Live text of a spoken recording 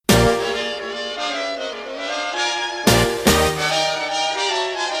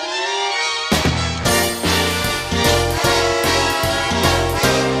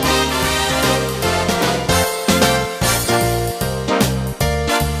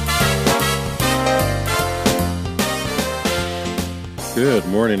Good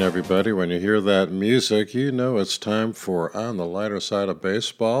morning, everybody. When you hear that music, you know it's time for On the Lighter Side of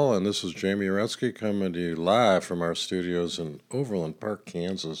Baseball. And this is Jamie Uretsky coming to you live from our studios in Overland Park,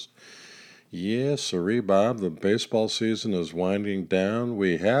 Kansas. Yes, sirree, Bob. The baseball season is winding down.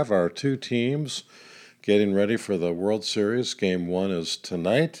 We have our two teams getting ready for the World Series. Game 1 is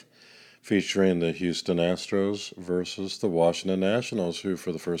tonight, featuring the Houston Astros versus the Washington Nationals, who,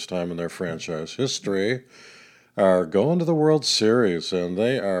 for the first time in their franchise history, are going to the World Series, and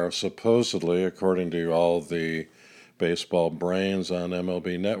they are supposedly, according to all the baseball brains on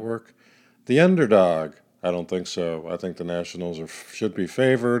MLB Network, the underdog. I don't think so. I think the Nationals should be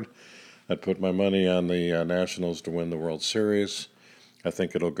favored. I'd put my money on the Nationals to win the World Series. I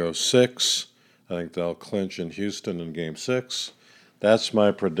think it'll go 6. I think they'll clinch in Houston in Game 6. That's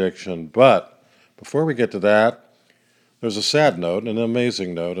my prediction. But before we get to that, there's a sad note, an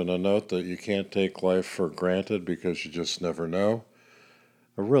amazing note, and a note that you can't take life for granted because you just never know.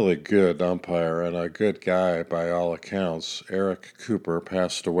 A really good umpire and a good guy by all accounts, Eric Cooper,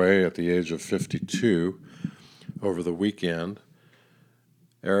 passed away at the age of 52 over the weekend.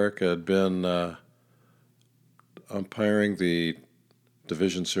 Eric had been umpiring the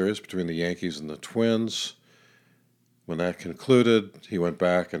division series between the Yankees and the Twins. When that concluded, he went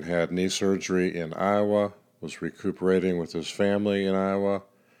back and had knee surgery in Iowa, was recuperating with his family in Iowa,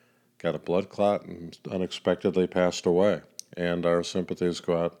 got a blood clot, and unexpectedly passed away. And our sympathies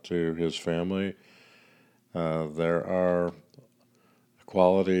go out to his family. There are a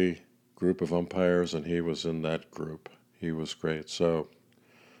quality group of umpires, and he was in that group. He was great. So,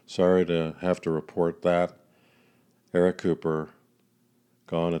 sorry to have to report that. Eric Cooper,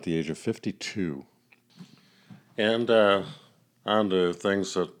 gone at the age of 52. And on to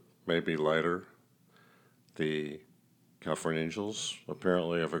things that may be lighter. The California Angels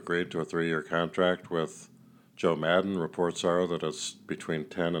apparently have agreed to a 3-year contract with Joe Madden. Reports are that it's between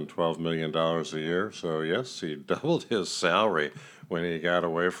 $10 and $12 million a year. So, yes, he doubled his salary when he got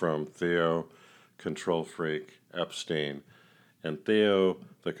away from Theo, control freak, Epstein. And Theo,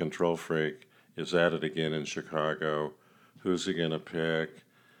 the control freak, is at it again in Chicago. Who's he going to pick?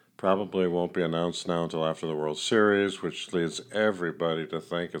 Probably won't be announced now until after the World Series, which leads everybody to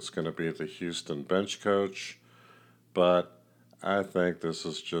think it's going to be the Houston bench coach. But I think this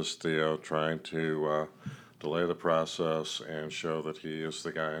is just Theo trying to delay the process and show that he is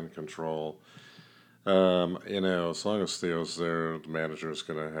the guy in control. As long as Theo's there, the manager is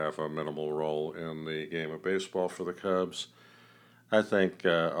going to have a minimal role in the game of baseball for the Cubs. I think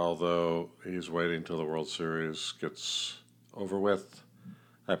although he's waiting till the World Series gets over with,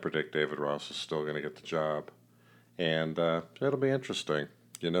 I predict David Ross is still going to get the job. And it'll be interesting.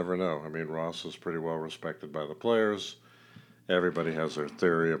 You never know. I mean, Ross is pretty well respected by the players. Everybody has their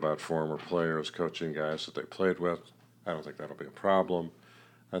theory about former players coaching guys that they played with. I don't think that'll be a problem.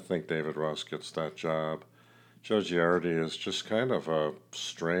 I think David Ross gets that job. Joe Girardi is just kind of a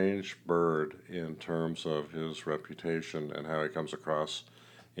strange bird in terms of his reputation and how he comes across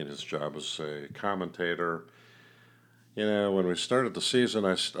in his job as a commentator. When we started the season,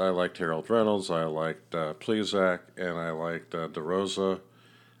 I liked Harold Reynolds, I liked Plesac, and I liked DeRosa.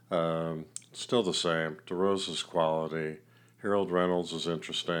 Still the same. DeRosa's quality. Harold Reynolds is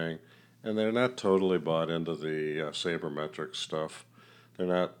interesting. And they're not totally bought into the sabermetric stuff. They're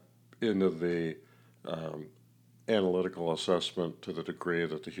not into the analytical assessment to the degree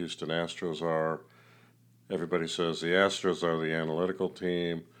that the Houston Astros are. Everybody says the Astros are the analytical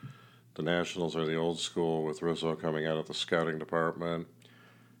team. The Nationals are the old school with Rizzo coming out of the scouting department.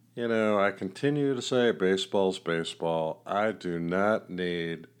 I continue to say baseball's baseball. I do not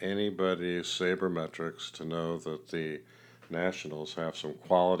need anybody's sabermetrics to know that the Nationals have some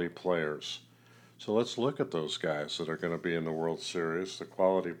quality players. So let's look at those guys that are going to be in the World Series, the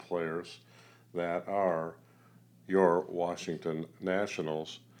quality players that are your Washington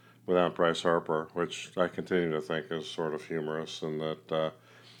Nationals without Bryce Harper, which I continue to think is sort of humorous, and that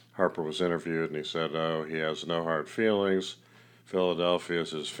Harper was interviewed and he said, he has no hard feelings. Philadelphia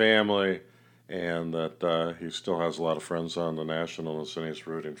is his family, and that he still has a lot of friends on the Nationals and he's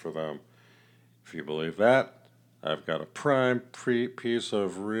rooting for them. If you believe that, I've got a prime piece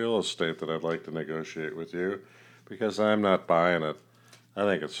of real estate that I'd like to negotiate with you, because I'm not buying it. I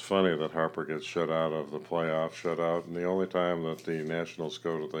think it's funny that Harper gets shut out of the playoff shutout, and the only time that the Nationals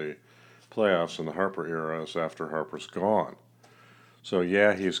go to the playoffs in the Harper era is after Harper's gone. So,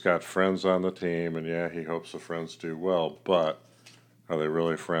 yeah, he's got friends on the team, and yeah, he hopes the friends do well, but are they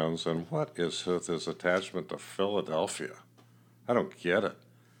really friends? And what is his attachment to Philadelphia? I don't get it.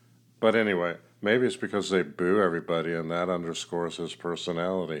 But anyway, maybe it's because they boo everybody, and that underscores his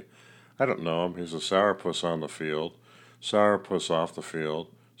personality. I don't know him. He's a sourpuss on the field. Sourpuss off the field.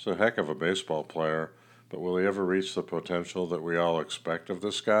 He's a heck of a baseball player, but will he ever reach the potential that we all expect of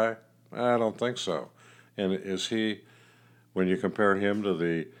this guy? I don't think so. And is he, when you compare him to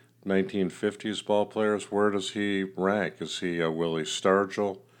the 1950s ball players, where does he rank? Is he a Willie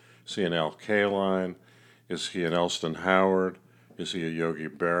Stargell? Is he an Al Kaline? Is he an Elston Howard? Is he a Yogi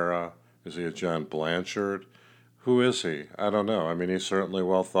Berra? Is he a John Blanchard? Who is he? I don't know. I mean, he's certainly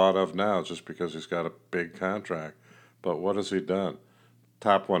well thought of now just because he's got a big contract. But what has he done?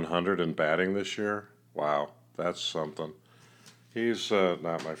 Top 100 in batting this year? Wow, that's something. He's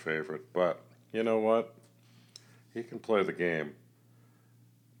not my favorite, but you know what? He can play the game.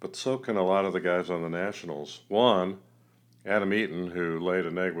 But so can a lot of the guys on the Nationals. One, Adam Eaton, who laid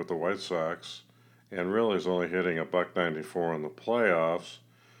an egg with the White Sox and really is only hitting a buck 94 in the playoffs,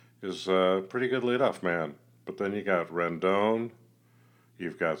 is a pretty good leadoff man. But then you got Rendon,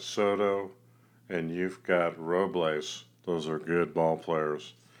 you've got Soto, and you've got Robles. Those are good ball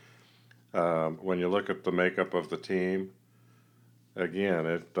players. When you look at the makeup of the team, again,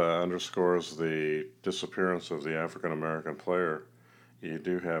 it underscores the disappearance of the African American player. You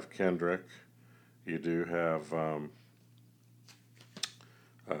do have Kendrick. You do have,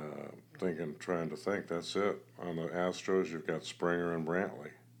 trying to think, that's it. On the Astros, you've got Springer and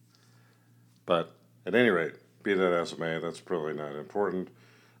Brantley. But at any rate, be that as it may, that's probably not important.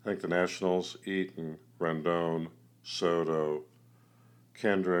 I think the Nationals, Eaton, Rendon, Soto,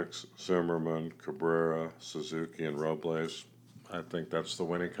 Kendricks, Zimmerman, Cabrera, Suzuki, and Robles. I think that's the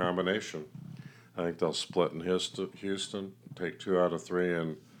winning combination. I think they'll split in Houston, take 2 out of 3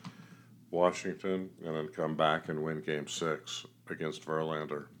 in Washington, and then come back and win Game 6 against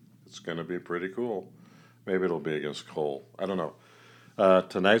Verlander. It's going to be pretty cool. Maybe it'll be against Cole. I don't know.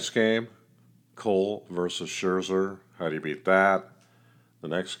 Tonight's game, Cole versus Scherzer. How do you beat that? The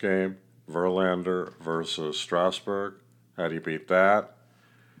next game, Verlander versus Strasburg. How do you beat that?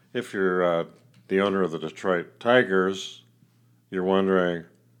 If you're the owner of the Detroit Tigers, you're wondering,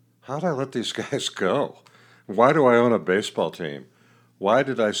 how did I let these guys go? Why do I own a baseball team? Why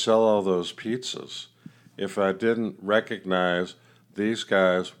did I sell all those pizzas if I didn't recognize these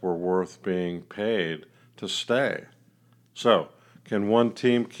guys were worth being paid to stay? So, can one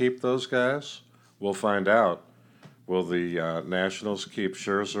team keep those guys? We'll find out. Will the Nationals keep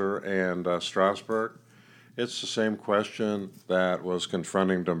Scherzer and Strasburg? It's the same question that was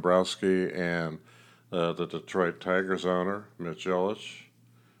confronting Dombrowski and the Detroit Tigers owner, Mitch Ilitch,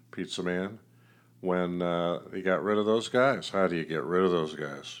 Pizza Man, when he got rid of those guys. How do you get rid of those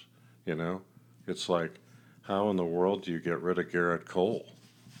guys? You know, it's like, how in the world do you get rid of Garrett Cole,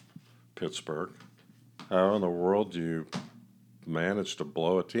 Pittsburgh? How in the world do you manage to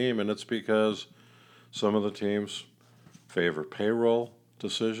blow a team? And it's because some of the teams favor payroll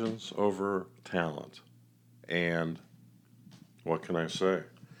decisions over talent. And what can I say?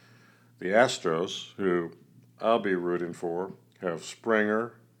 The Astros, who I'll be rooting for, have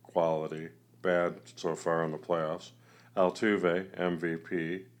Springer, quality, bad so far in the playoffs. Altuve,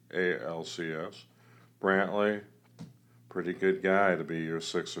 MVP, ALCS. Brantley, pretty good guy to be your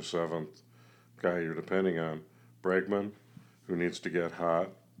 6th or 7th guy you're depending on. Bregman, who needs to get hot.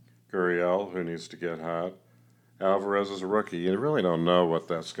 Gurriel, who needs to get hot. Alvarez is a rookie. You really don't know what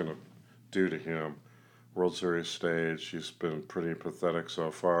that's going to do to him. World Series stage, he's been pretty pathetic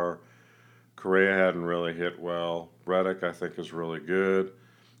so far. Correa hadn't really hit well. Reddick, I think, is really good.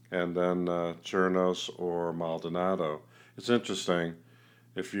 And then Chernos or Maldonado. It's interesting.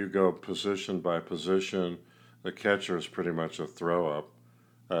 If you go position by position, the catcher is pretty much a throw-up.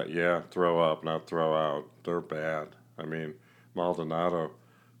 Throw up, not throw out. They're bad. I mean, Maldonado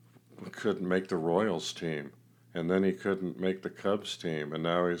couldn't make the Royals team. And then he couldn't make the Cubs team. And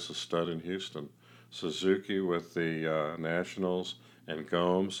now he's a stud in Houston. Suzuki with the Nationals and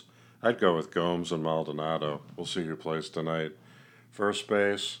Gomes. I'd go with Gomes and Maldonado. We'll see who plays tonight. First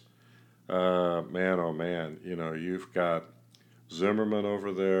base, man, oh man, you know, you've got Zimmerman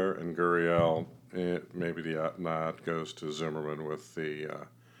over there and Gurriel. Maybe the nod goes to Zimmerman with the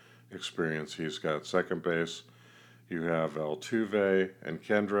experience he's got. Second base, you have Altuve and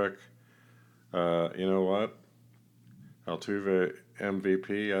Kendrick. You know what? Altuve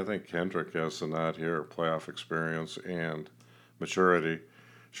MVP. I think Kendrick has the nod here. Playoff experience and maturity.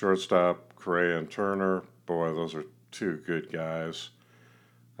 Shortstop, Correa and Turner. Boy, those are 2 good guys.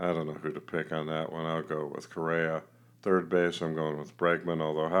 I don't know who to pick on that one. I'll go with Correa. Third base, I'm going with Bregman,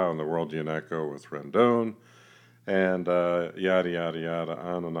 although how in the world do you not go with Rendon? And yada, yada, yada,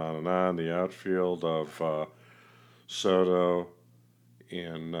 on and on and on. The outfield of Soto,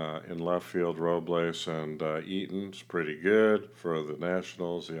 in left field, Robles and Eaton's pretty good for the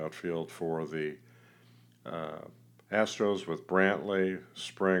Nationals. The outfield for the Astros with Brantley,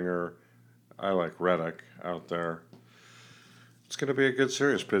 Springer. I like Reddick out there. It's going to be a good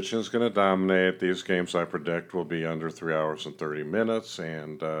series. Pitching is going to dominate. These games, I predict, will be under 3 hours and 30 minutes,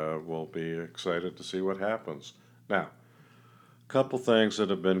 and we'll be excited to see what happens. Now, a couple things that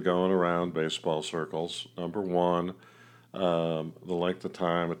have been going around baseball circles. Number one, the length of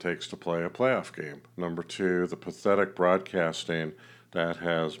time it takes to play a playoff game. Number two, the pathetic broadcasting that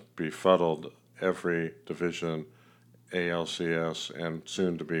has befuddled every division, ALCS, and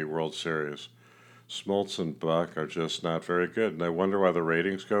soon to be World Series. Smoltz and Buck are just not very good, and I wonder why the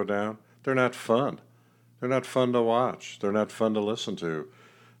ratings go down. They're not fun. They're not fun to watch. They're not fun to listen to.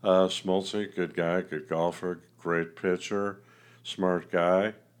 Smoltz, good guy, good golfer, great pitcher, smart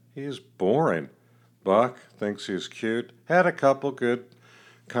guy. He's boring. Buck thinks he's cute. Had a couple good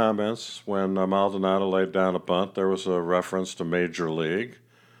comments when Maldonado laid down a bunt. There was a reference to Major League.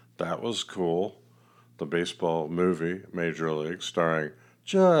 That was cool. The baseball movie, Major League, starring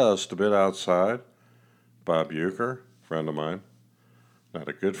just a bit outside Bob Uecker, friend of mine. Not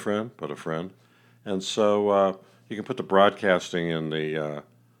a good friend, but a friend. And so you can put the broadcasting in the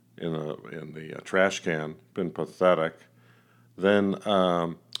trash can. Been pathetic. Then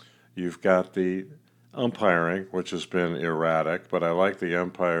you've got the umpiring, which has been erratic, but I like the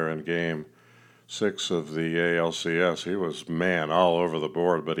umpire in Game 6 of the ALCS. He was, all over the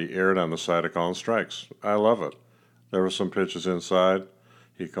board, but he erred on the side of calling strikes. I love it. There were some pitches inside.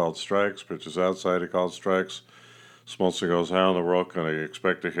 He called strikes. Pitches outside, he called strikes. Smoltz goes, how in the world can I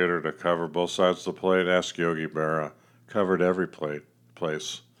expect a hitter to cover both sides of the plate? Ask Yogi Berra. Covered every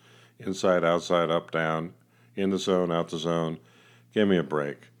place. Inside, outside, up, down, in the zone, out the zone. Give me a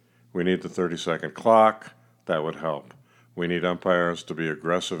break. We need the 30-second clock. That would help. We need umpires to be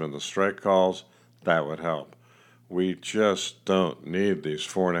aggressive in the strike calls. That would help. We just don't need these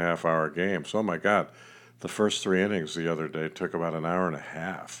 4.5-hour games. Oh, my God. The first 3 innings the other day took about an hour and a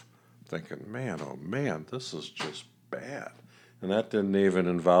half. Thinking, oh man, this is just bad. And that didn't even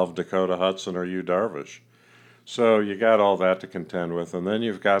involve Dakota Hudson or Yu Darvish. So you got all that to contend with. And then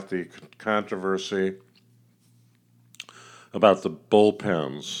you've got the controversy about the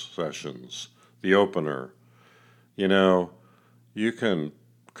bullpen sessions, the opener. You can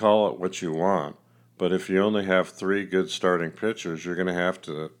call it what you want, but if you only have 3 good starting pitchers, you're going to have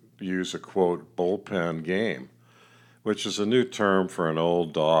to use a, quote, bullpen game, which is a new term for an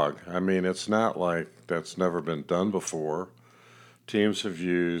old dog. I mean, it's not like that's never been done before. Teams have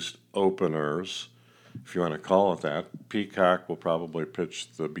used openers, if you want to call it that. Peacock will probably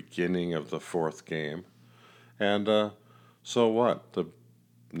pitch the beginning of the 4th game. And so what? The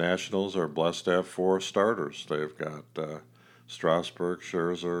Nationals are blessed to have 4 starters. They've got Strasburg,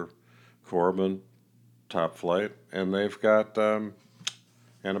 Scherzer, Corbin, top flight, and they've got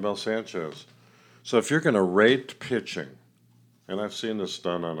Anibal Sanchez. So if you're going to rate pitching, and I've seen this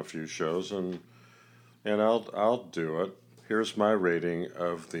done on a few shows, and I'll do it. Here's my rating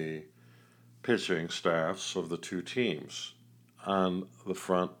of the pitching staffs of the 2 teams on the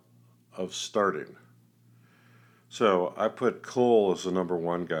front of starting. So I put Cole as the number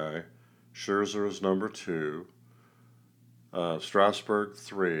 1 guy, Scherzer as number 2, Strasburg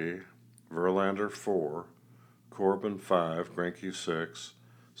 3, Verlander 4, Corbin 5, Greinke 6,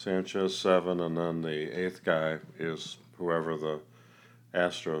 Sanchez 7, and then the 8th guy is whoever the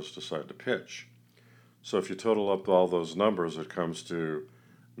Astros decide to pitch. So if you total up all those numbers, it comes to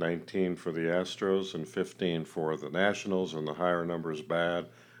 19 for the Astros and 15 for the Nationals, and the higher number is bad.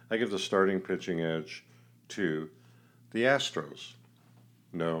 I give the starting pitching edge to the Astros.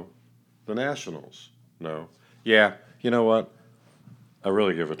 No. The Nationals. No. Yeah, you know what? I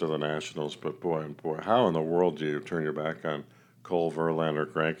really give it to the Nationals, but boy, how in the world do you turn your back on Cole, Verlander,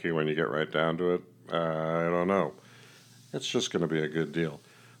 Greinke when you get right down to it? I don't know. It's just going to be a good deal.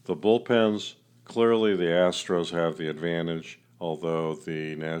 The bullpens, clearly the Astros have the advantage, although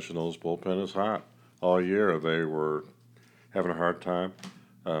the Nationals bullpen is hot. All year they were having a hard time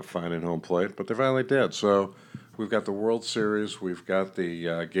finding home plate, but they finally did. So we've got the World Series. We've got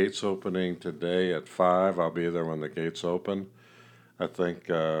the gates opening today at 5. I'll be there when the gates open. I think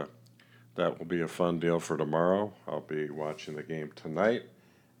that will be a fun deal for tomorrow. I'll be watching the game tonight.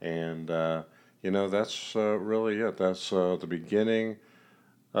 And, that's really it. That's the beginning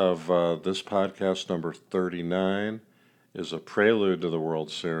of this podcast, number 39, is a prelude to the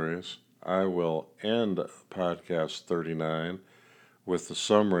World Series. I will end podcast 39 with the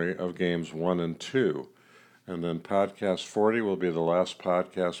summary of games 1 and 2. And then podcast 40 will be the last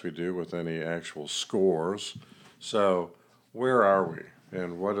podcast we do with any actual scores. So where are we?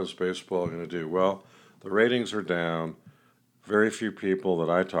 And what is baseball going to do? Well, the ratings are down. very few people that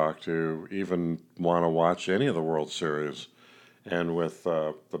I talk to even want to watch any of the World Series. And with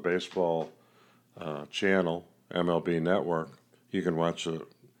the baseball channel, MLB Network, you can watch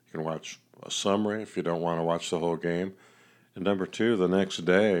a summary if you don't want to watch the whole game. And number two, the next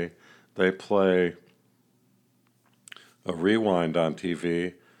day they play a rewind on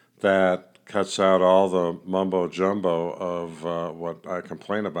TV that cuts out all the mumbo jumbo of what I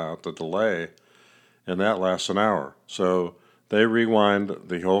complain about, the delay, and that lasts an hour. So they rewind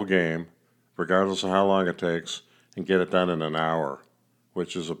the whole game, regardless of how long it takes, and get it done in an hour,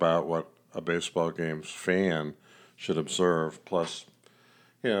 which is about what a baseball game's fan should observe. Plus,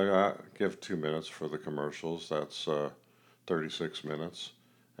 give 2 minutes for the commercials. That's 36 minutes,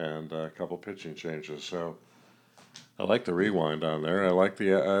 and a couple pitching changes. So I like the rewind on there. I like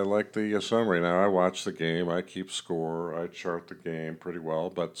the summary. Now I watch the game. I keep score. I chart the game pretty well.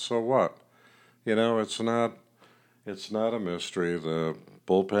 But so what? It's not a mystery. The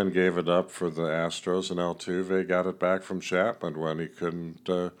bullpen gave it up for the Astros, and Altuve got it back from Chapman when he couldn't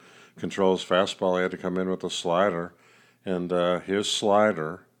control his fastball. He had to come in with a slider, and his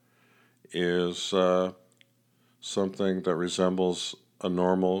slider is something that resembles a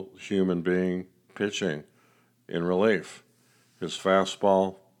normal human being pitching in relief. His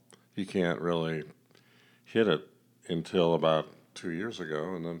fastball, he can't really hit it until about 2 years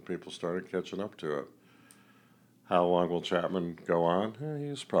ago, and then people started catching up to it. How long will Chapman go on?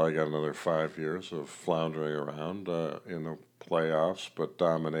 He's probably got another 5 years of floundering around in the playoffs, but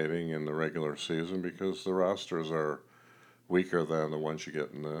dominating in the regular season because the rosters are weaker than the ones you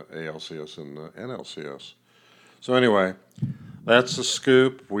get in the ALCS and the NLCS. So anyway, that's the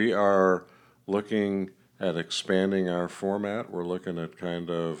scoop. We are looking at expanding our format. We're looking at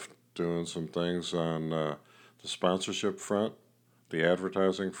kind of doing some things on the sponsorship front, the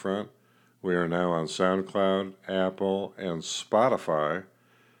advertising front. We are now on SoundCloud, Apple, and Spotify.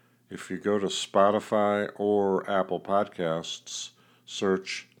 If you go to Spotify or Apple Podcasts,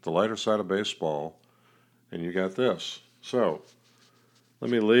 search The Lighter Side of Baseball, and you got this. So,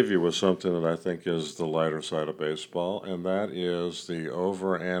 let me leave you with something that I think is the lighter side of baseball, and that is the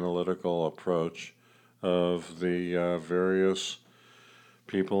over-analytical approach of the various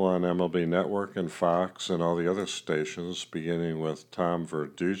people on MLB Network and Fox and all the other stations, beginning with Tom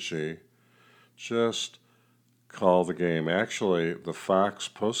Verducci. Just call the game. Actually, the Fox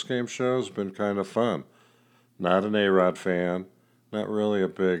postgame show has been kind of fun. Not an A-Rod fan, not really a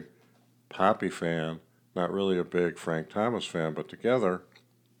big Poppy fan, not really a big Frank Thomas fan, but together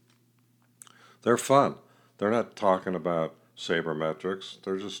they're fun. They're not talking about sabermetrics.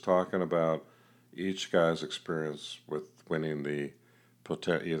 They're just talking about each guy's experience with winning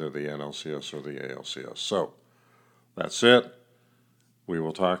either the NLCS or the ALCS. So that's it. We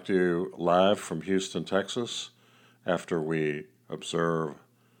will talk to you live from Houston, Texas, after we observe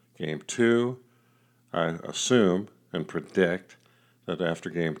Game 2. I assume and predict that after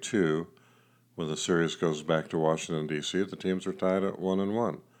Game 2, when the series goes back to Washington, D.C., the teams are tied at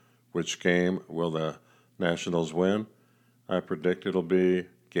 1-1. Which game will the Nationals win? I predict it'll be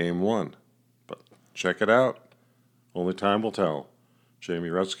Game 1. But check it out. Only time will tell. Jamie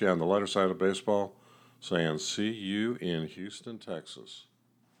Rutsky on the lighter side of baseball, saying see you in Houston, Texas.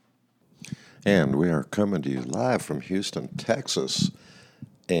 And we are coming to you live from Houston, Texas.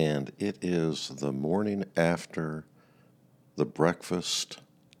 And it is the morning after the breakfast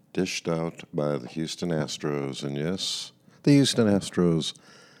dished out by the Houston Astros. And yes, the Houston Astros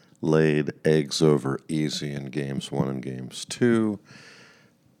laid eggs over easy in Games 1 and Games 2.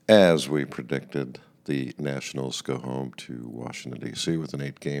 As we predicted, the Nationals go home to Washington, D.C. with an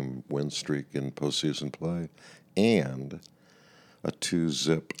 8-game win streak in postseason play and a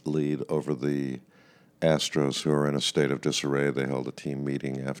 2-zip lead over the Astros, who are in a state of disarray. They held a team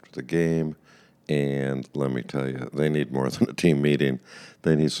meeting after the game, and let me tell you, they need more than a team meeting.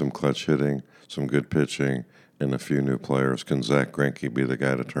 They need some clutch hitting, some good pitching, and a few new players. Can Zach Greinke be the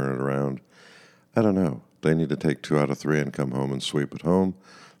guy to turn it around? I don't know. They need to take 2 out of 3 and come home and sweep at home.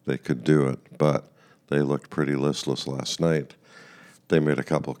 They could do it, but they looked pretty listless last night. They made a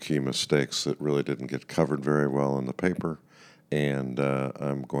couple key mistakes that really didn't get covered very well in the paper, and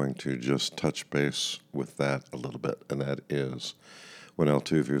I'm going to just touch base with that a little bit, and that is when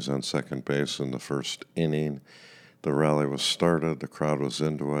Altuve was on second base in the first inning, the rally was started, the crowd was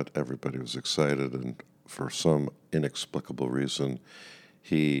into it, everybody was excited, and for some inexplicable reason,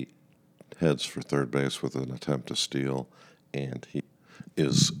 he heads for third base with an attempt to steal, and he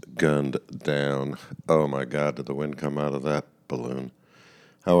is gunned down. Oh my God, did the wind come out of that balloon?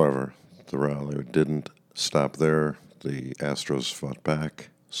 However, the rally didn't stop there. The Astros fought back,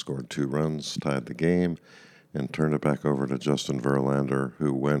 scored 2 runs, tied the game, and turned it back over to Justin Verlander,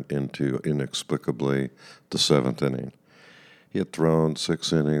 who went into, inexplicably, the seventh inning. He had thrown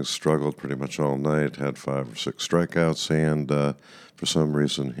 6 innings, struggled pretty much all night, had 5 or 6 strikeouts, and for some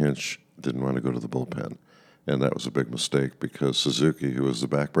reason Hinch didn't want to go to the bullpen. And that was a big mistake because Suzuki, who was the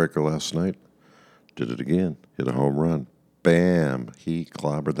backbreaker last night, did it again, hit a home run. Bam! He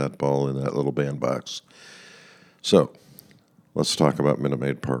clobbered that ball in that little bandbox. So, let's talk about Minute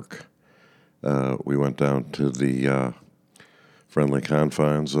Maid Park. We went down to the friendly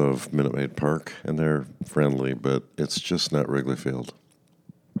confines of Minute Maid Park, and they're friendly, but it's just not Wrigley Field.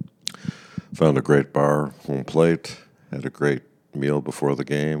 Found a great bar, home plate, had a great meal before the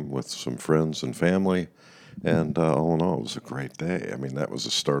game with some friends and family, and all in all, it was a great day. I mean, that was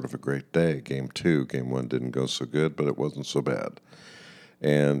the start of a great day. Game 2, Game 1 didn't go so good, but it wasn't so bad.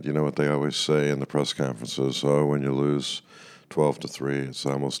 And you know what they always say in the press conferences? Oh, when you lose 12-3, it's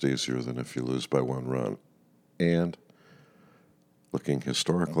almost easier than if you lose by 1 run. And looking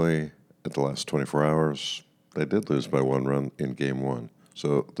historically at the last 24 hours, they did lose by 1 run in Game 1.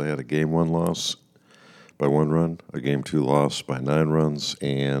 So they had a Game 1 loss by 1 run, a Game 2 loss by 9 runs,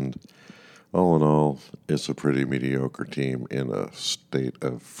 and all in all, it's a pretty mediocre team in a state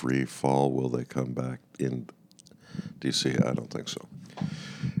of free fall. Will they come back in D.C.? I don't think so.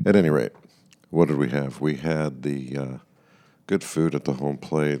 At any rate, what did we have? We had the good food at the home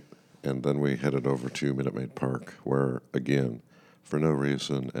plate, and then we headed over to Minute Maid Park, where, again, for no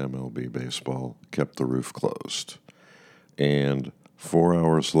reason, MLB baseball kept the roof closed. And 4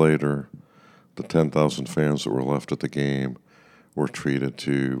 hours later, the 10,000 fans that were left at the game were treated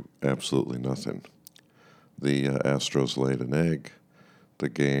to absolutely nothing. The Astros laid an egg. The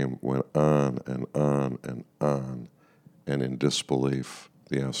game went on and on and on. And in disbelief,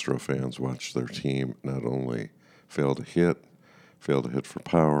 the Astro fans watched their team not only fail to hit for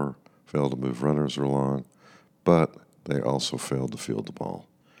power, fail to move runners along, but they also failed to field the ball.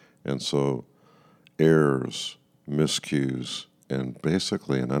 And so errors, miscues, and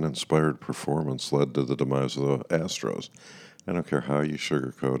basically an uninspired performance led to the demise of the Astros. I don't care how you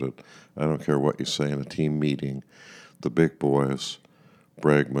sugarcoat it. I don't care what you say in a team meeting. The big boys,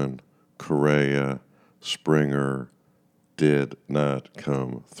 Bregman, Correa, Springer, did not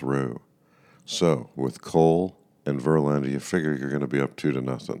come through. So with Cole and Verlander, you figure you're going to be up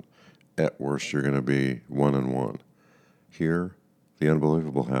 2-0. At worst, you're going to be 1-1. Here, the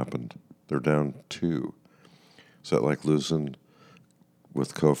unbelievable happened. They're down 2. Is that like losing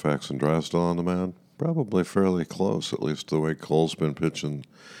with Koufax and Drysdale on the mound? Probably fairly close, at least the way Cole's been pitching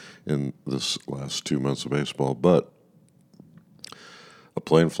in this last 2 months of baseball. But a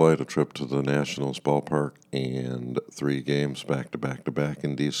plane flight, a trip to the Nationals ballpark, and 3 games back-to-back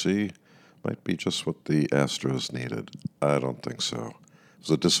in D.C. might be just what the Astros needed. I don't think so. It was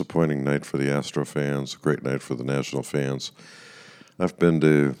a disappointing night for the Astro fans, a great night for the National fans. I've been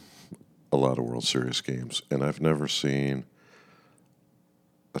to a lot of World Series games, and I've never seen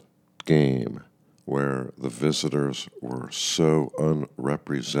a game where the visitors were so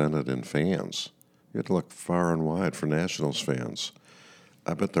unrepresented in fans. You had to look far and wide for Nationals fans.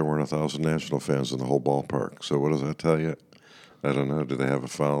 I bet there weren't 1,000 National fans in the whole ballpark. So what does that tell you? I don't know. Do they have a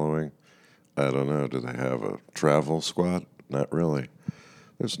following? I don't know. Do they have a travel squad? Not really.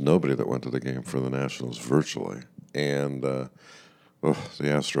 There's nobody that went to the game for the Nationals virtually. And the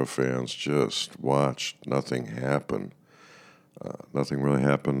Astro fans just watched nothing happen. Nothing really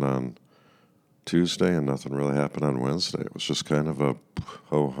happened on Tuesday, and nothing really happened on Wednesday. It was just kind of a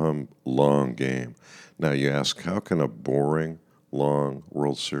ho-hum long game. Now you ask, how can a boring, long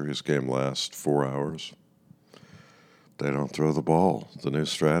World Series game last 4 hours? They don't throw the ball. The new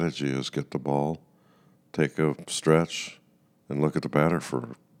strategy is get the ball, take a stretch, and look at the batter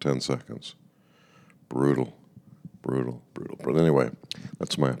for 10 seconds. Brutal. But anyway,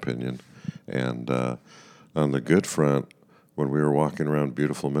 that's my opinion. And on the good front, when we were walking around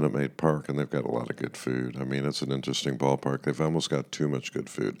beautiful Minute Maid Park, and they've got a lot of good food. I mean, it's an interesting ballpark. They've almost got too much good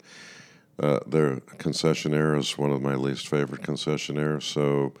food. Their concessionaire is one of my least favorite concessionaires,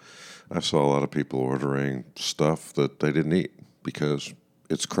 so I saw a lot of people ordering stuff that they didn't eat because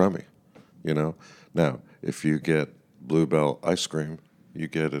it's crummy, you know. Now, if you get Bluebell ice cream, you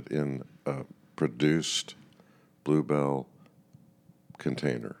get it in a produced Bluebell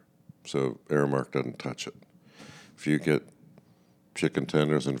container, so Aramark doesn't touch it. If you get chicken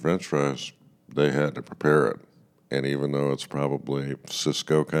tenders and french fries, they had to prepare it. And even though it's probably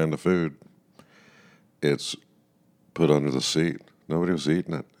Cisco kind of food, it's put under the seat. Nobody was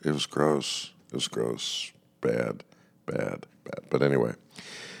eating it. It was gross. Bad. But anyway,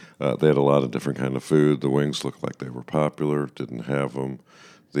 they had a lot of different kind of food. The wings looked like they were popular, didn't have them.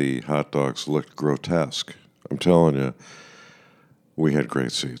 The hot dogs looked grotesque. I'm telling you, we had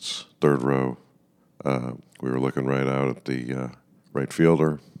great seats. Third row. We were looking right out at the right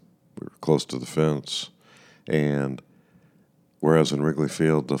fielder. We were close to the fence. And whereas in Wrigley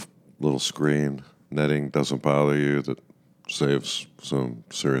Field, the little screen netting doesn't bother you, that saves some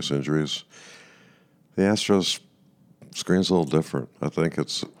serious injuries, the Astros screen's a little different. I thought it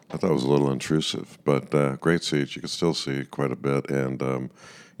was a little intrusive, but great seats. You could still see quite a bit. And,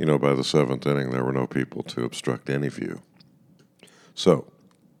 by the seventh inning, there were no people to obstruct any view. So,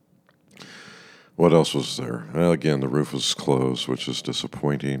 what else was there? Well, again, the roof was closed, which is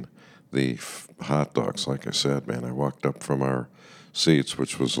disappointing. The hot dogs, like I said, man, I walked up from our seats,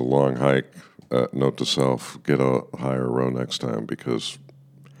 which was a long hike. Note to self, get a higher row next time because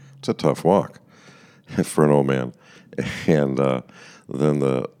it's a tough walk for an old man. And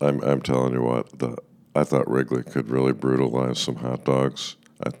then I'm telling you what, I thought Wrigley could really brutalize some hot dogs.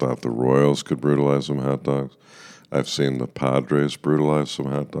 I thought the Royals could brutalize some hot dogs. I've seen the Padres brutalize some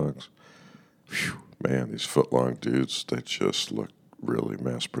hot dogs. Whew, man, these foot-long dudes, they just look really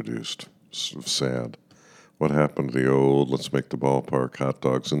mass-produced. Sad. What happened to the old, let's make the ballpark, hot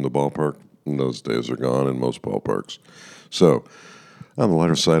dogs in the ballpark? And those days are gone in most ballparks. So, on the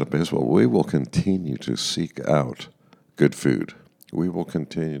lighter side of baseball, we will continue to seek out good food. We will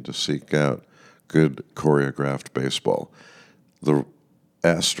continue to seek out good choreographed baseball. The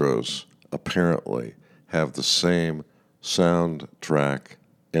Astros apparently have the same soundtrack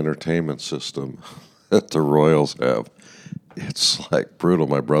entertainment system that the Royals have. It's like brutal.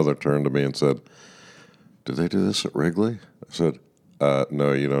 My brother turned to me and said, "Do they do this at Wrigley?" I said,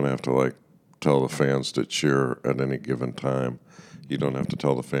 "No, you don't have to tell the fans to cheer at any given time. You don't have to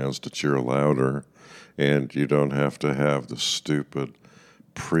tell the fans to cheer louder, and you don't have to have the stupid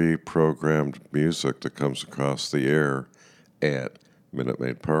pre-programmed music that comes across the air at Minute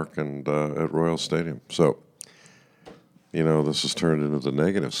Maid Park and at Royal Stadium." So, this has turned into the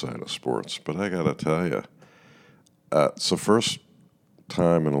negative side of sports. But I got to tell you, it's the first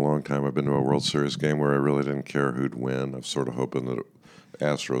time in a long time I've been to a World Series game where I really didn't care who'd win. I'm sort of hoping that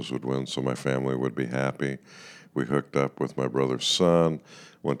Astros would win so my family would be happy. We hooked up with my brother's son,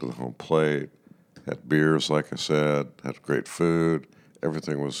 went to the home plate, had beers, like I said, had great food.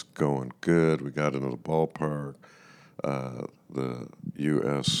 Everything was going good. We got into the ballpark. The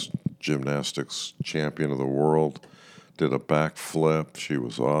U.S. gymnastics champion of the world did a backflip. She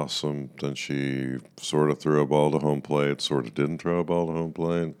was awesome. Then she sort of threw a ball to home plate, sort of didn't throw a ball to home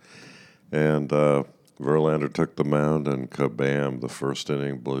plate. And Verlander took the mound, and kabam, the first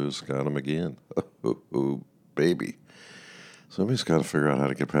inning Blues got him again. Ooh, baby. Somebody's got to figure out how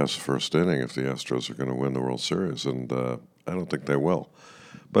to get past the first inning if the Astros are going to win the World Series, and I don't think they will.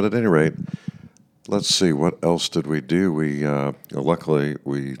 But at any rate, let's see, what else did we do? We luckily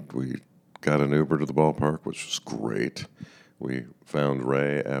we got an Uber to the ballpark, which was great. We found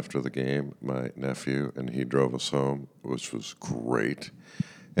Ray after the game, my nephew, and he drove us home, which was great.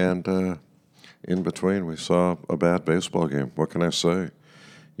 And in between, we saw a bad baseball game. What can I say?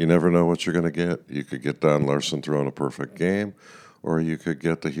 You never know what you're going to get. You could get Don Larson throwing a perfect game, or you could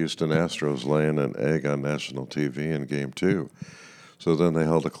get the Houston Astros laying an egg on national TV in Game 2. So then they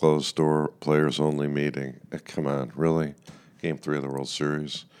held a closed-door, players-only meeting. Come on, really? Game 3 of the World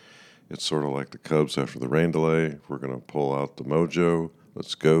Series? It's sort of like the Cubs after the rain delay. We're going to pull out the mojo.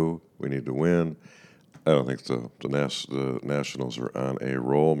 Let's go. We need to win. I don't think the Nationals are on a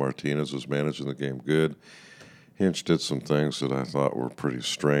roll. Martinez is managing the game good. Hinch did some things that I thought were pretty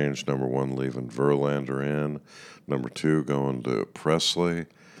strange. Number one, leaving Verlander in. Number two, going to Presley.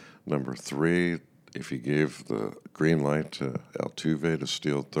 Number three, if he gave the green light to Altuve to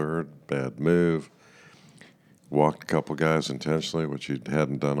steal third, bad move. Walked a couple guys intentionally, which he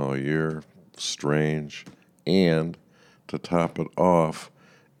hadn't done all year. Strange. And to top it off,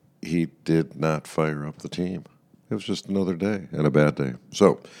 he did not fire up the team. It was just another day and a bad day.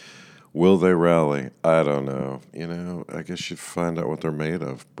 So, will they rally? I don't know. I guess you'd find out what they're made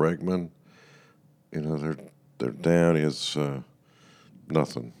of. Bregman, they're down. He has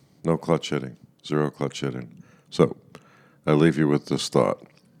nothing. No clutch hitting. Zero clutch hitting. So, I leave you with this thought.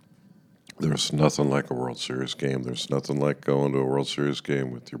 There's nothing like a World Series game. There's nothing like going to a World Series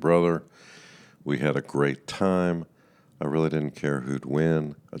game with your brother. We had a great time. I really didn't care who'd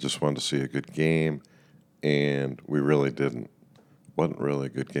win. I just wanted to see a good game, and we really didn't. Wasn't really a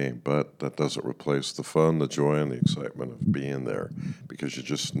good game, but that doesn't replace the fun, the joy, and the excitement of being there, because you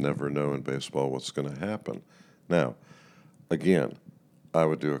just never know in baseball what's going to happen. Now, again, I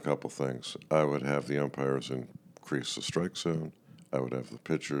would do a couple things. I would have the umpires increase the strike zone. I would have the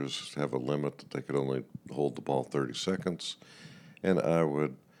pitchers have a limit that they could only hold the ball 30 seconds. And I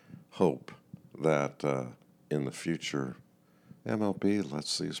would hope that in the future, MLB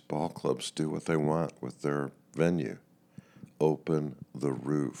lets these ball clubs do what they want with their venue. Open the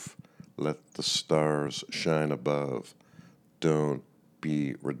roof. Let the stars shine above. Don't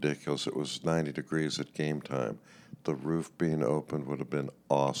be ridiculous. It was 90 degrees at game time. The roof being opened would have been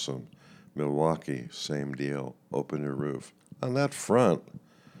awesome. Milwaukee, same deal. Open your roof. On that front,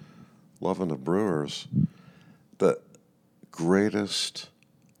 loving the Brewers, the greatest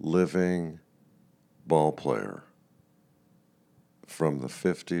living ball player from the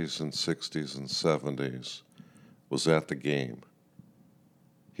 50s and 60s and 70s was at the game.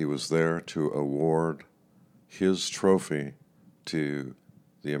 He was there to award his trophy to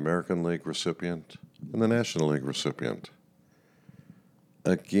the American League recipient and the National League recipient.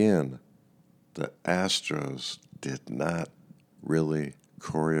 Again, the Astros did not really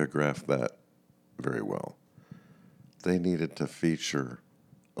choreograph that very well. They needed to feature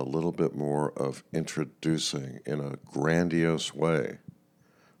a little bit more of introducing in a grandiose way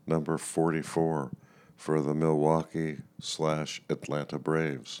number 44 for the Milwaukee/Atlanta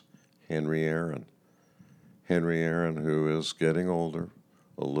Braves, Henry Aaron. Henry Aaron, who is getting older,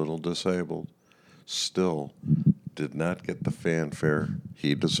 a little disabled, still did not get the fanfare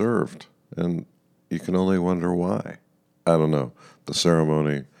he deserved. And you can only wonder why. I don't know. The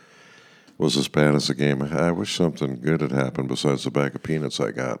ceremony was as bad as the game. I wish something good had happened besides the bag of peanuts I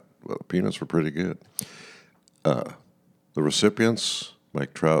got. Well, the peanuts were pretty good. The recipients,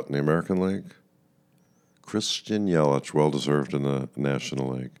 Mike Trout in the American League, Christian Yelich, well-deserved in the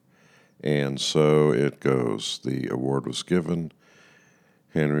National League. And so it goes. The award was given.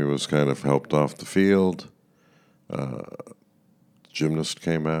 Henry was kind of helped off the field. Gymnast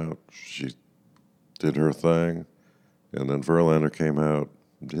came out. She did her thing. And then Verlander came out,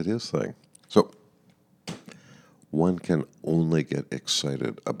 did his thing. So one can only get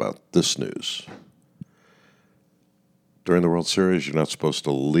excited about this news. During the World Series, you're not supposed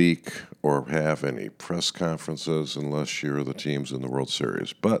to leak or have any press conferences unless you're the teams in the World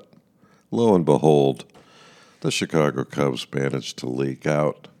Series. But lo and behold, the Chicago Cubs managed to leak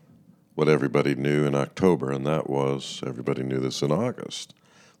out what everybody knew in October, and that was, everybody knew this in August.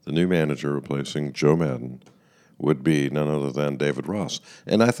 The new manager replacing Joe Madden would be none other than David Ross.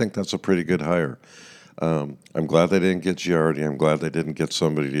 And I think that's a pretty good hire. I'm glad they didn't get Giardi. I'm glad they didn't get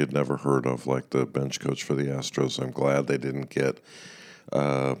somebody you'd never heard of, like the bench coach for the Astros. I'm glad they didn't get,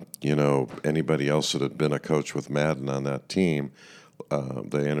 anybody else that had been a coach with Madden on that team.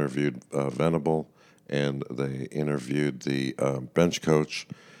 They interviewed Venable, and they interviewed the bench coach,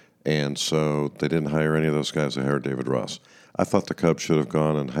 and so they didn't hire any of those guys. They hired David Ross. I thought the Cubs should have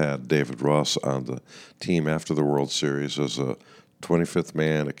gone and had David Ross on the team after the World Series as a 25th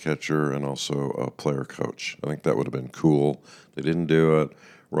man, a catcher, and also a player coach. I think that would have been cool. They didn't do it.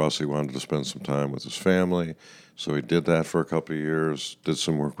 Rossi wanted to spend some time with his family, so he did that for a couple of years, did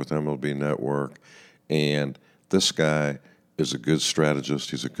some work with MLB Network, and this guy is a good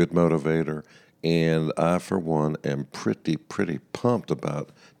strategist. He's a good motivator, and I, for one, am pretty pumped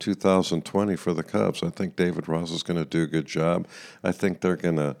about 2020 for the Cubs. I think David Ross is going to do a good job. I think they're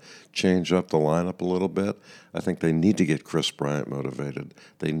going to change up the lineup a little bit. I think they need to get Chris Bryant motivated.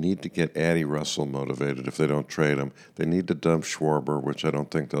 They need to get Addie Russell motivated if they don't trade him. They need to dump Schwarber, which I don't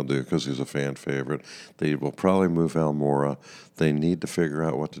think they'll do because he's a fan favorite. They will probably move Almora. They need to figure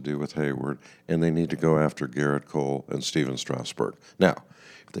out what to do with Hayward, and they need to go after Garrett Cole and Steven Strasburg. Now,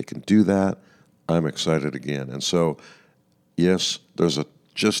 if they can do that, I'm excited again. And so, yes, there's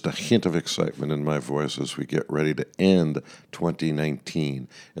just a hint of excitement in my voice as we get ready to end 2019,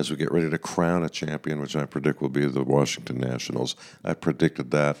 as we get ready to crown a champion, which I predict will be the Washington Nationals. I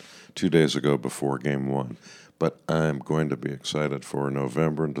predicted that 2 days ago before Game 1. But I'm going to be excited for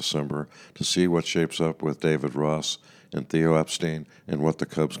November and December to see what shapes up with David Ross and Theo Epstein and what the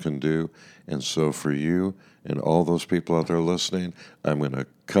Cubs can do. And so for you and all those people out there listening, I'm going to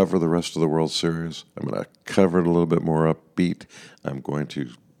cover the rest of the World Series. I'm going to cover it a little bit more upbeat. I'm going to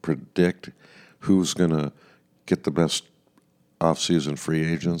predict who's going to get the best off-season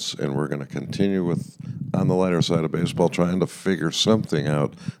free agents, and we're going to continue with, on the lighter side of baseball, trying to figure something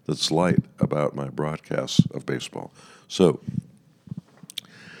out that's light about my broadcasts of baseball. So,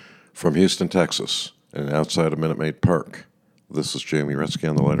 from Houston, Texas, and outside of Minute Maid Park, this is Jamie Retzky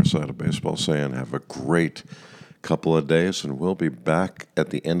on the lighter side of baseball saying have a great couple of days, and we'll be back at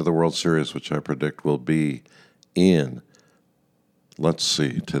the end of the World Series, which I predict will be in, let's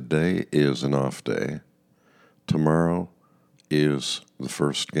see, today is an off day. Tomorrow is the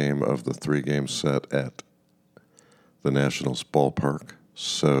first game of the 3-game set at the Nationals ballpark.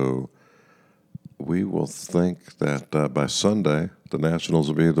 So we will think that by Sunday, the Nationals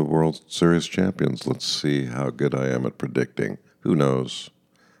will be the World Series champions. Let's see how good I am at predicting. Who knows?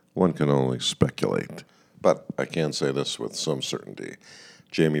 One can only speculate. But I can say this with some certainty.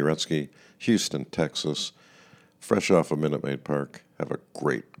 Jamie Retzky, Houston, Texas, fresh off of Minute Maid Park. Have a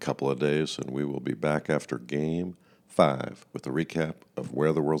great couple of days, and we will be back after Game 5 with a recap of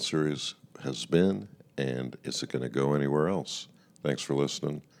where the World Series has been and is it going to go anywhere else. Thanks for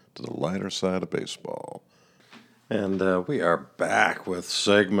listening to the lighter side of baseball. And we are back with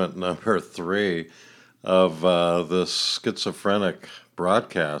segment number 3 of this schizophrenic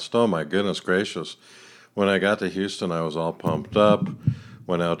broadcast. Oh, my goodness gracious. When I got to Houston, I was all pumped up.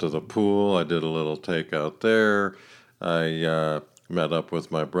 Went out to the pool. I did a little takeout there. I met up with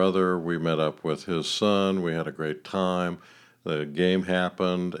my brother. We met up with his son. We had a great time. The game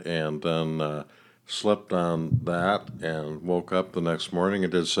happened, and then slept on that and woke up the next morning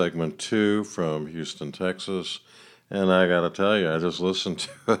and did segment 2 from Houston, Texas. And I got to tell you, I just listened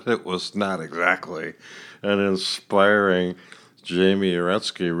to it. It was not exactly an inspiring Jamie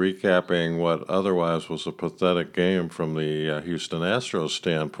Uretsky recapping what otherwise was a pathetic game from the Houston Astros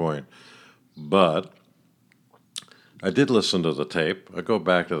standpoint. But I did listen to the tape. I go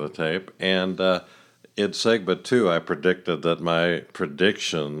back to the tape. And in segment 2, I predicted that my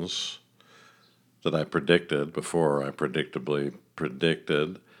predictions that I predicted before I predictably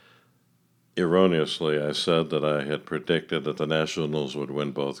predicted. Erroneously, I said that I had predicted that the Nationals would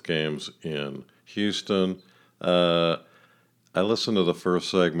win both games in Houston. I listened to the first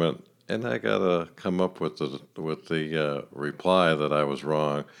segment, and I gotta come up with the reply that I was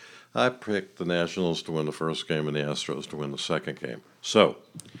wrong. I picked the Nationals to win the first game and the Astros to win the second game. So,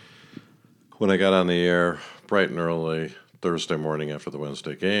 when I got on the air bright and early Thursday morning after the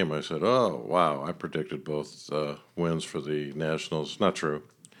Wednesday game, I said, oh, wow, I predicted both wins for the Nationals. Not true.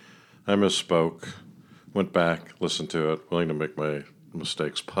 I misspoke, went back, listened to it, willing to make my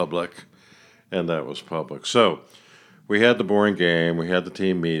mistakes public, and that was public. So we had the boring game, we had the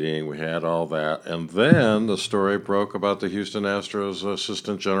team meeting, we had all that, and then the story broke about the Houston Astros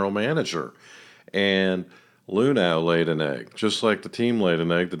assistant general manager. And Lunau laid an egg, just like the team laid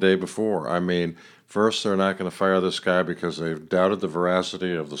an egg the day before. I mean, first, they're not going to fire this guy because they've doubted the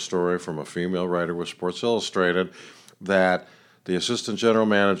veracity of the story from a female writer with Sports Illustrated that the assistant general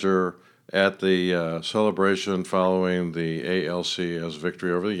manager at the celebration following the ALCS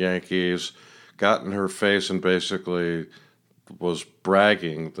victory over the Yankees got in her face and basically was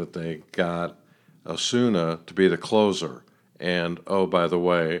bragging that they got Osuna to be the closer. And, oh, by the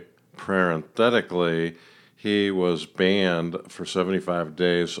way, parenthetically, he was banned for 75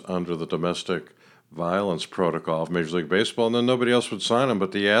 days under the domestic violence protocol of Major League Baseball, and then nobody else would sign him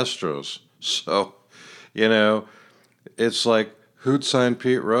but the Astros. So, it's like, who'd sign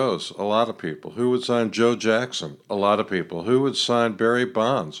Pete Rose? A lot of people. Who would sign Joe Jackson? A lot of people. Who would sign Barry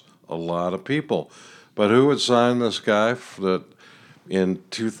Bonds? A lot of people. But who would sign this guy that in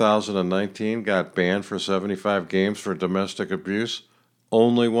 2019 got banned for 75 games for domestic abuse?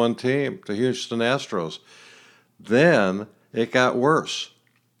 Only one team, the Houston Astros. Then it got worse.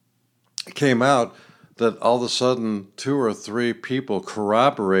 It came out that all of a sudden 2 or 3 people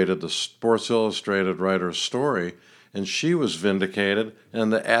corroborated the Sports Illustrated writer's story, and she was vindicated,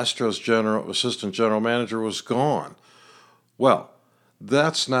 and the Astros assistant general manager was gone. Well,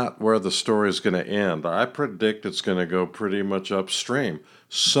 that's not where the story is going to end. I predict it's going to go pretty much upstream.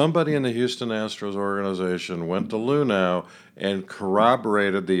 Somebody in the Houston Astros organization went to Lunau and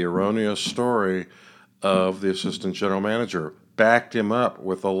corroborated the erroneous story of the assistant general manager, backed him up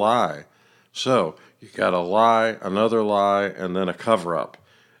with a lie. So you got a lie, another lie, and then a cover-up.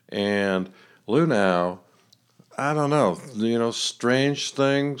 And Lunau, I don't know, strange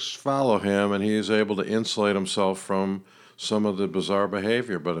things follow him, and he is able to insulate himself from some of the bizarre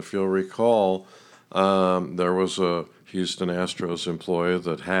behavior. But if you'll recall, there was a Houston Astros employee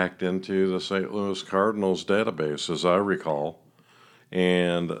that hacked into the St. Louis Cardinals database, as I recall.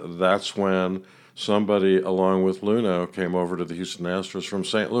 And that's when somebody, along with Lunau, came over to the Houston Astros from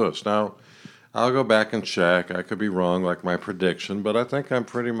St. Louis. Now, I'll go back and check. I could be wrong, like my prediction, but I think I'm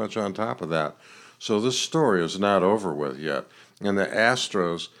pretty much on top of that. So this story is not over with yet. And the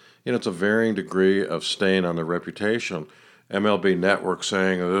Astros, it's a varying degree of stain on their reputation. MLB Network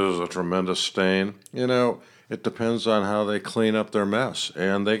saying this is a tremendous stain. It depends on how they clean up their mess.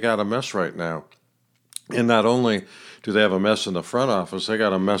 And they got a mess right now. And not only do they have a mess in the front office, they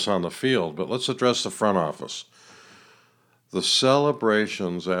got a mess on the field. But let's address the front office. The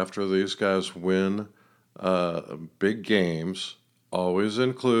celebrations after these guys win big games always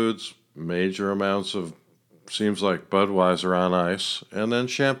includes major amounts of, seems like Budweiser on ice, and then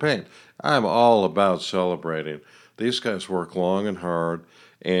champagne. I'm all about celebrating. These guys work long and hard,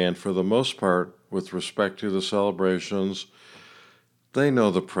 and for the most part, with respect to the celebrations, they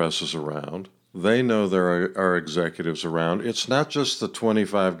know the press is around. They know there are executives around. It's not just the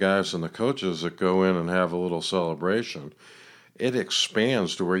 25 guys and the coaches that go in and have a little celebration. It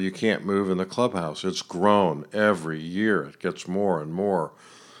expands to where you can't move in the clubhouse. It's grown every year. It gets more and more,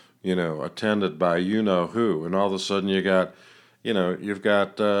 attended by you know who. And all of a sudden you've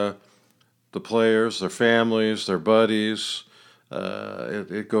got the players, their families, their buddies.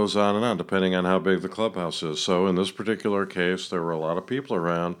 It goes on and on, depending on how big the clubhouse is. So in this particular case, there were a lot of people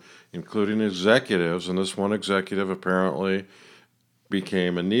around, including executives, and this one executive apparently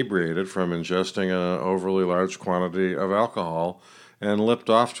became inebriated from ingesting an overly large quantity of alcohol and lipped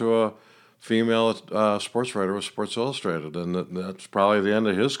off to a female sports writer with Sports Illustrated, and that's probably the end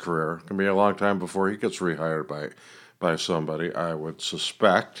of his career. It can be a long time before he gets rehired by somebody, I would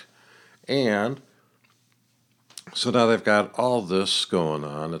suspect. And so now they've got all this going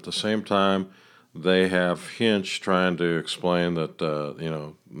on. At the same time, they have Hinch trying to explain that,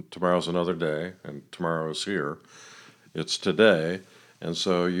 tomorrow's another day, and tomorrow is here. It's today. And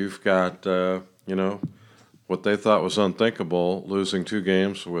so you've got, what they thought was unthinkable, losing 2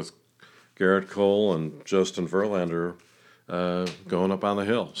 games with Garrett Cole and Justin Verlander going up on the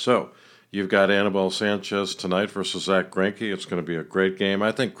hill. So you've got Anibal Sanchez tonight versus Zach Greinke. It's going to be a great game.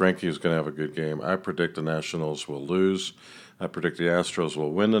 I think Greinke is going to have a good game. I predict the Nationals will lose. I predict the Astros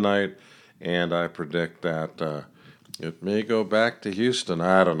will win tonight. And I predict that it may go back to Houston.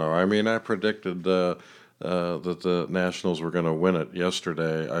 I don't know. I mean, I predicted that the Nationals were going to win it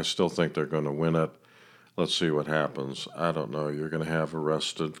yesterday. I still think they're going to win it. Let's see what happens. I don't know. You're going to have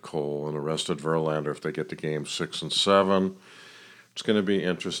arrested Cole and arrested Verlander if they get to game 6 and 7. It's going to be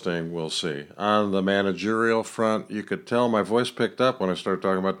interesting. We'll see. On the managerial front, you could tell my voice picked up when I started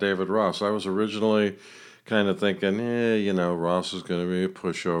talking about David Ross. I was originally kind of thinking, Ross is going to be a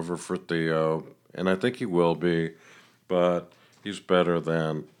pushover for Theo, and I think he will be, but he's better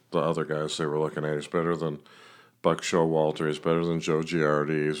than the other guys they were looking at. He's better than Buck Showalter. He's better than Joe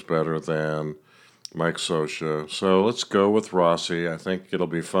Girardi. He's better than Mike Scioscia. So let's go with Rossi. I think it'll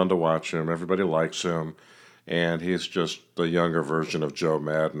be fun to watch him. Everybody likes him, and he's just the younger version of Joe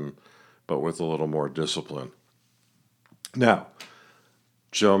Madden, but with a little more discipline. Now,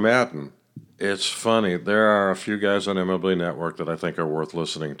 Joe Madden. It's funny. There are a few guys on MLB Network that I think are worth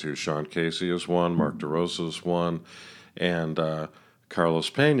listening to. Sean Casey is one, Mark DeRosa is one, and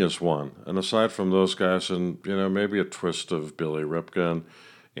Carlos Pena is one. And aside from those guys, and maybe a twist of Billy Ripken,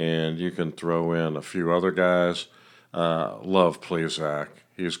 and you can throw in a few other guys. Love Plesac.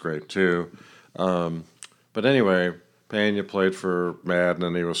 He's great too. But anyway, Pena played for Madden,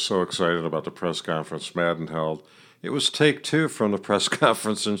 and he was so excited about the press conference Madden held. It was take 2 from the press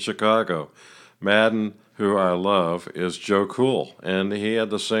conference in Chicago. Madden, who I love, is Joe Cool, and he had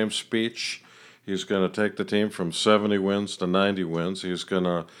the same speech. He's going to take the team from 70 wins to 90 wins. He's going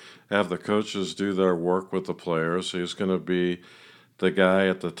to have the coaches do their work with the players. He's going to be the guy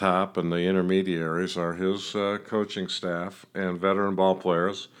at the top, and the intermediaries are his coaching staff and veteran ball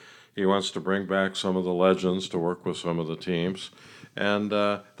players. He wants to bring back some of the legends to work with some of the teams. And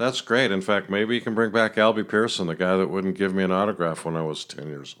that's great. In fact, maybe you can bring back Albie Pearson, the guy that wouldn't give me an autograph when I was 10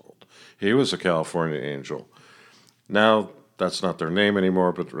 years old. He was a California Angel. Now, that's not their name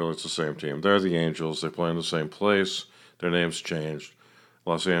anymore, but really it's the same team. They're the Angels. They play in the same place. Their name's changed.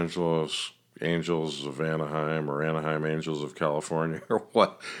 Los Angeles Angels of Anaheim or Anaheim Angels of California or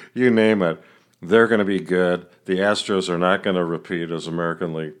what. You name it. They're going to be good. The Astros are not going to repeat as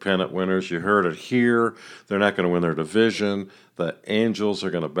American League pennant winners. You heard it here. They're not going to win their division. The Angels are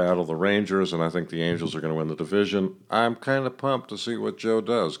going to battle the Rangers, and I think the Angels are going to win the division. I'm kind of pumped to see what Joe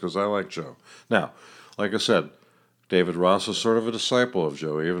does because I like Joe. Now, like I said, David Ross is sort of a disciple of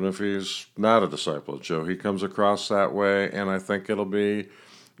Joe, even if he's not a disciple of Joe. He comes across that way, and I think it'll be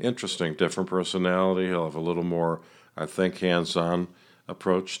interesting. Different personality. He'll have a little more, I think, hands-on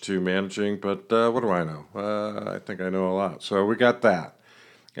approach to managing, but what do I know? I think I know a lot. So we got that.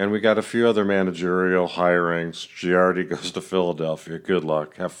 And we got a few other managerial hirings. Girardi goes to Philadelphia. Good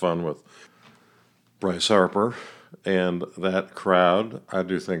luck. Have fun with Bryce Harper and that crowd. I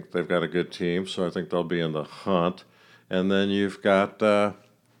do think they've got a good team, so I think they'll be in the hunt. And then you've got a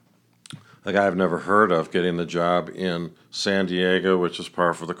guy I've never heard of getting the job in San Diego, which is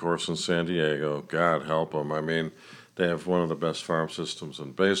par for the course in San Diego. God help them. I mean, they have one of the best farm systems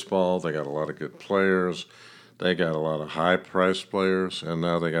in baseball. They got a lot of good players. They got a lot of high-priced players, and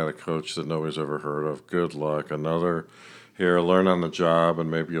now they got a coach that nobody's ever heard of. Good luck. Another here, learn on the job, and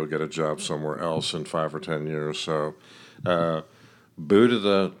maybe you'll get a job somewhere else in 5 or 10 years. So, boo to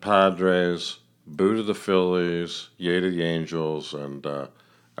the Padres, boo to the Phillies, yay to the Angels, and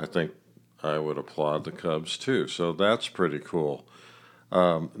I think I would applaud the Cubs too. So that's pretty cool.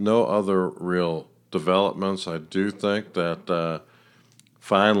 No other real developments. I do think that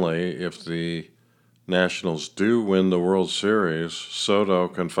finally, if the Nationals do win the World Series, Soto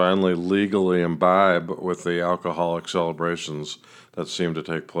can finally legally imbibe with the alcoholic celebrations that seem to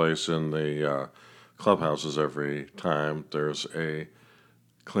take place in the clubhouses every time there's a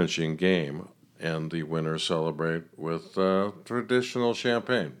clinching game, and the winners celebrate with traditional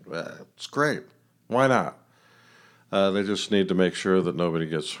champagne. It's great. Why not? They just need to make sure that nobody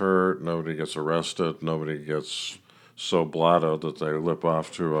gets hurt, nobody gets arrested, nobody gets so blottoed that they lip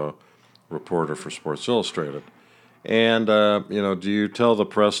off to a reporter for Sports Illustrated. And, do you tell the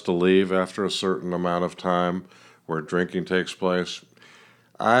press to leave after a certain amount of time where drinking takes place?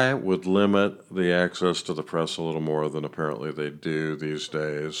 I would limit the access to the press a little more than apparently they do these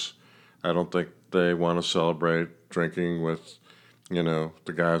days. I don't think they want to celebrate drinking with,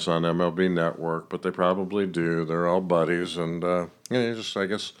 the guys on MLB Network, but they probably do. They're all buddies, and I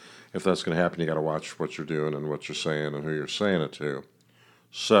guess if that's going to happen, you got to watch what you're doing and what you're saying and who you're saying it to.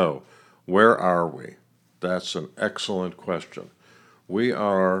 So, where are we? That's an excellent question. We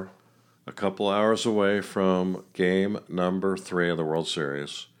are a couple hours away from game number 3 of the World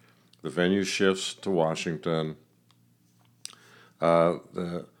Series. The venue shifts to Washington.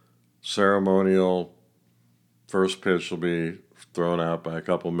 The ceremonial first pitch will be thrown out by a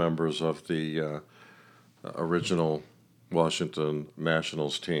couple members of the original Washington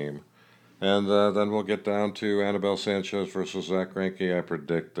Nationals team. And then we'll get down to Anibal Sanchez versus Zach Greinke. I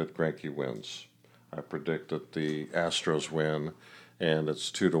predict that Greinke wins. I predict that the Astros win, and it's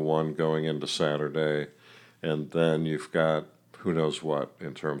 2-1 going into Saturday. And then you've got who knows what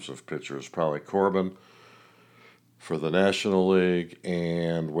in terms of pitchers. Probably Corbin for the National League,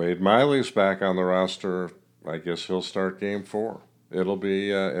 and Wade Miley's back on the roster. I guess he'll start Game 4. It'll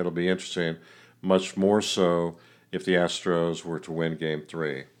be interesting, much more so if the Astros were to win Game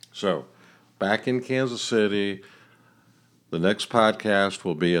 3. So, back in Kansas City, the next podcast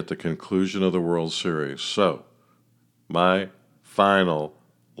will be at the conclusion of the World Series. So, my final,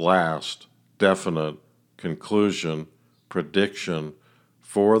 last, definite conclusion, prediction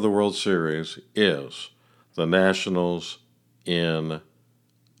for the World Series is the Nationals in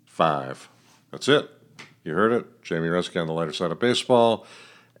 5. That's it. You heard it. Jamie Reski on the lighter side of baseball.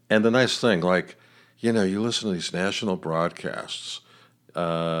 And the nice thing, you listen to these national broadcasts.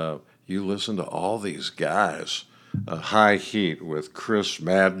 You listen to all these guys. High Heat with Chris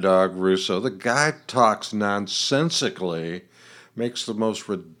Mad Dog Russo. The guy talks nonsensically, makes the most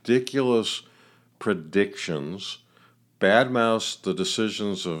ridiculous predictions, badmouths the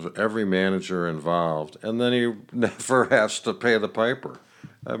decisions of every manager involved, and then he never has to pay the piper.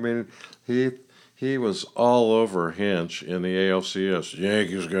 I mean, he was all over Hinch in the ALCS. The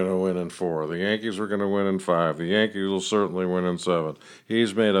Yankees are going to win in 4. The Yankees are going to win in 5. The Yankees will certainly win in 7.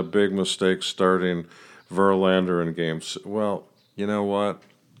 He's made a big mistake starting Verlander in games. Well, you know what?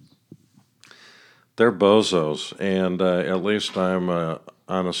 They're bozos, and at least I'm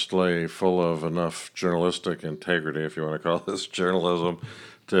honestly full of enough journalistic integrity, if you want to call this journalism,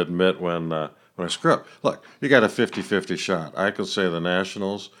 to admit when I screw up. Look, you got a 50-50 shot. I could say the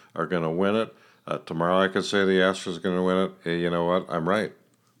Nationals are going to win it. Tomorrow I could say the Astros are going to win it. Hey, you know what? I'm right.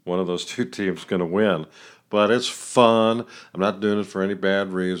 One of those two teams is going to win. But it's fun. I'm not doing it for any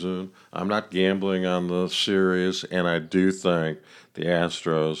bad reason. I'm not gambling on the series. And I do think the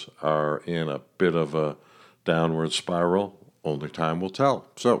Astros are in a bit of a downward spiral. Only time will tell.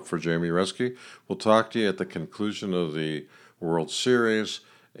 So for Jamie Reski, we'll talk to you at the conclusion of the World Series.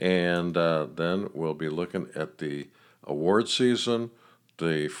 And then we'll be looking at the award season,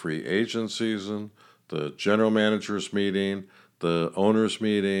 the free agent season, the general managers meeting, the owners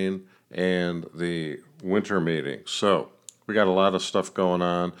meeting, and the winter meeting. So we got a lot of stuff going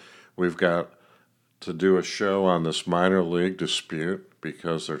on. We've got to do a show on this minor league dispute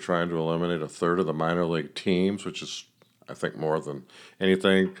because they're trying to eliminate a third of the minor league teams, which is, I think, more than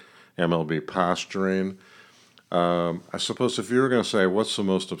anything, MLB posturing. I suppose if you were going to say what's the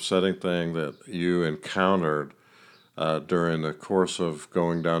most upsetting thing that you encountered during the course of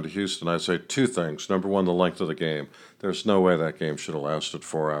going down to Houston, I'd say two things. Number one, the length of the game. There's no way that game should have lasted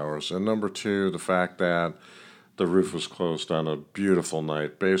 4 hours. And number two, the fact that the roof was closed on a beautiful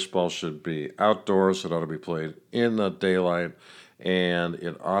night. Baseball should be outdoors. It ought to be played in the daylight, and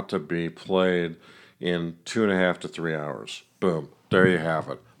it ought to be played in 2.5 to 3 hours. Boom. There you have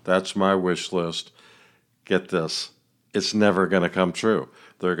it. That's my wish list. Get this. It's never going to come true.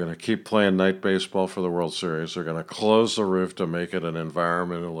 They're going to keep playing night baseball for the World Series. They're going to close the roof to make it an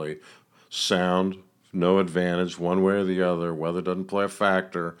environmentally sound, no advantage one way or the other. Weather doesn't play a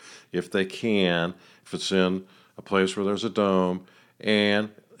factor if they can, if it's in a place where there's a dome. And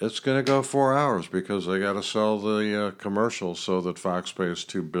it's going to go 4 hours because they got to sell the commercials so that Fox pays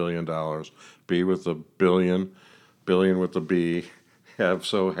 $2 billion. B with the billion with the B. I'm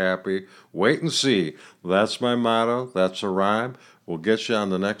so happy. Wait and see. That's my motto. That's a rhyme. We'll get you on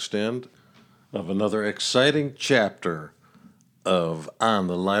the next end of another exciting chapter of On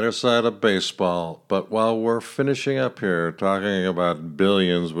the Lighter Side of Baseball. But while we're finishing up here talking about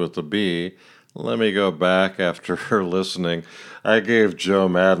billions with a B, let me go back after listening. I gave Joe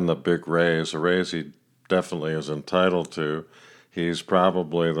Madden a big raise, a raise he definitely is entitled to. He's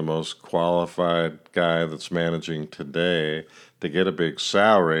probably the most qualified guy that's managing today to get a big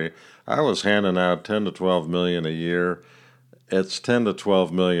salary. I was handing out 10 to 12 million a year. It's 10 to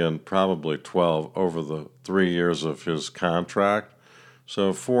 12 million, probably 12 over the 3 years of his contract.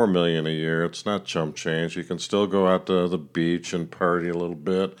 So 4 million a year. It's not chump change. You can still go out to the beach and party a little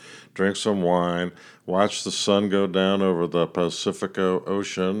bit, drink some wine, watch the sun go down over the Pacifico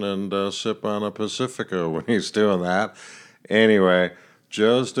Ocean, and sip on a Pacifico when he's doing that. Anyway,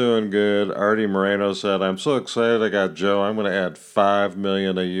 Joe's doing good. Artie Moreno said, "I'm so excited I got Joe. I'm going to add $5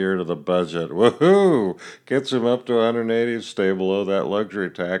 million a year to the budget." Woohoo! Gets him up to 180, stay below that luxury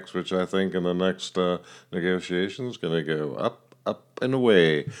tax, which I think in the next negotiation is going to go up and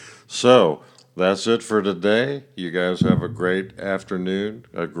away. So that's it for today. You guys have a great afternoon,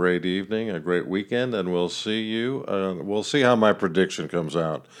 a great evening, a great weekend, and we'll see you. We'll see how my prediction comes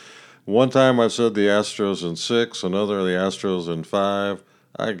out. One time I said the Astros in 6, another the Astros in 5.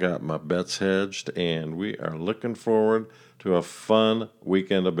 I got my bets hedged, and we are looking forward to a fun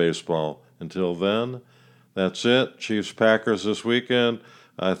weekend of baseball. Until then, that's it. Chiefs Packers this weekend.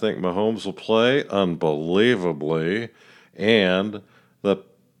 I think Mahomes will play unbelievably, and the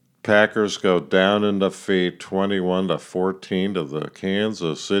Packers go down in defeat 21-14 to the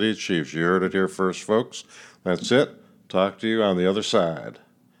Kansas City Chiefs. You heard it here first, folks. That's it. Talk to you on the other side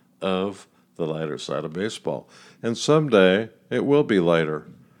of the lighter side of baseball. And someday it will be lighter.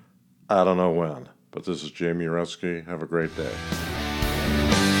 I don't know when. But this is Jamie Rutsky. Have a great day.